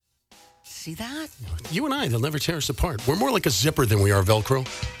See that? You and I, they'll never tear us apart. We're more like a zipper than we are Velcro.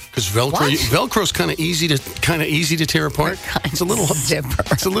 Because What? Velcro's kind of easy to tear apart. It's a little zipper.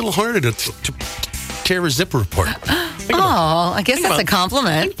 It's a little harder to tear a zipper apart. I guess that's a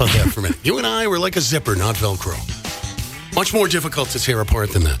compliment. Think about that for a minute. You and I, we're like a zipper, not Velcro. Much more difficult to tear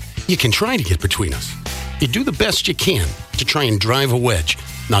apart than that. You can try to get between us. You do the best you can to try and drive a wedge.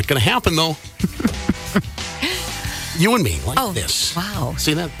 Not going to happen, though. You and me, like this. Wow.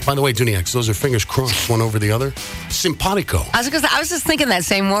 See that? By the way, Duniacs, those are fingers crossed, one over the other. Simpatico. I was just thinking that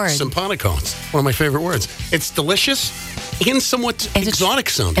same word. Simpatico. It's one of my favorite words. It's delicious and somewhat exotic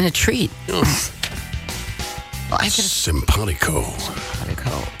sounding. And a treat. Simpatico.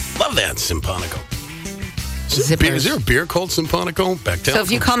 Love that, Simpatico. Is there a beer called Simpatico? Back down. So if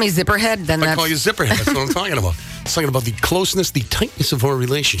you call me Zipperhead, then I call you Zipperhead. That's what I'm talking about. I'm talking about the closeness, the tightness of our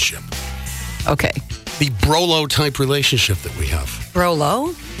relationship. Okay. The Brolo type relationship that we have.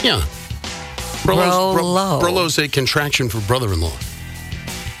 Brolo? Yeah. Brolo's a contraction for brother-in-law.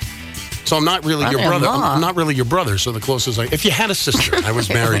 So I'm not really your brother. I'm not really your brother. So the closest if you had a sister and I was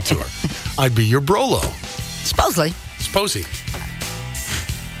married to her, I'd be your Brolo. Supposedly.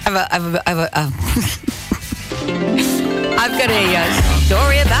 I've got a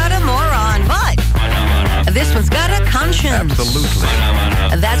story about a moron, but this one's got a conscience. Absolutely.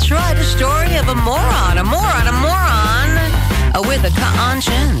 That's right, a story of a moron with a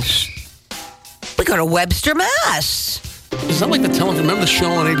conscience. We go to Webster, Mass. Is that like the television? Remember the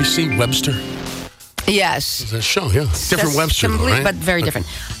show on ABC, Webster? Yes. It's a show, yeah. Different Webster, though, right? But very different.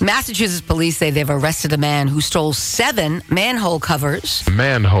 Massachusetts police say they've arrested a man who stole 7 manhole covers.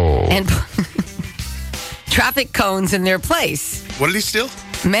 And traffic cones in their place. What did he steal?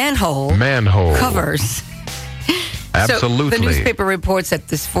 Manhole covers. Absolutely. So the newspaper reports that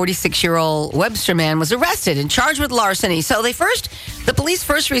this 46-year-old Webster man was arrested and charged with larceny. So the police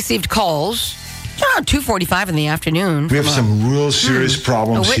first received calls around 2:45 in the afternoon. We have some real serious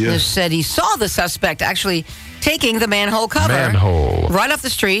problems here. A witness said he saw the suspect actually taking the manhole cover right off the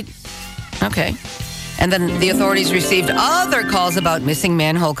street. Okay. And then the authorities received other calls about missing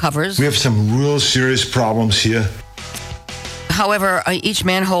manhole covers. We have some real serious problems here. However, each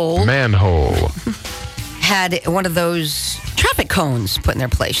manhole had one of those traffic cones put in their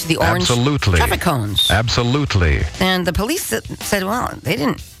place. The orange traffic cones. Absolutely. And the police said, well, they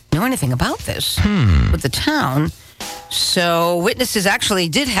didn't know anything about this with the town. So witnesses actually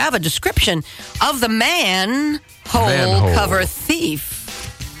did have a description of the manhole cover thief.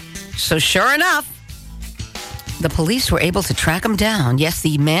 So sure enough, the police were able to track him down. Yes,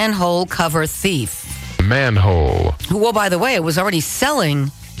 the manhole cover thief. Who, well, by the way, was already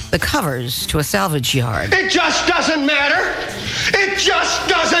selling the covers to a salvage yard. It just doesn't matter. It just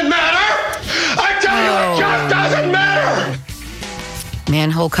doesn't matter. I tell you, it just doesn't matter.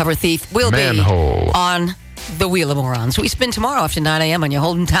 Manhole cover thief will be on the Wheel of Morons. We spin tomorrow after 9 a.m. on your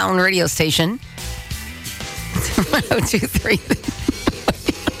hometown radio station. 1023.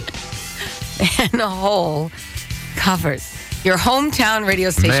 Manhole covers. Your hometown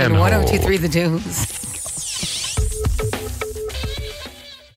radio station, 1023 The Dunes.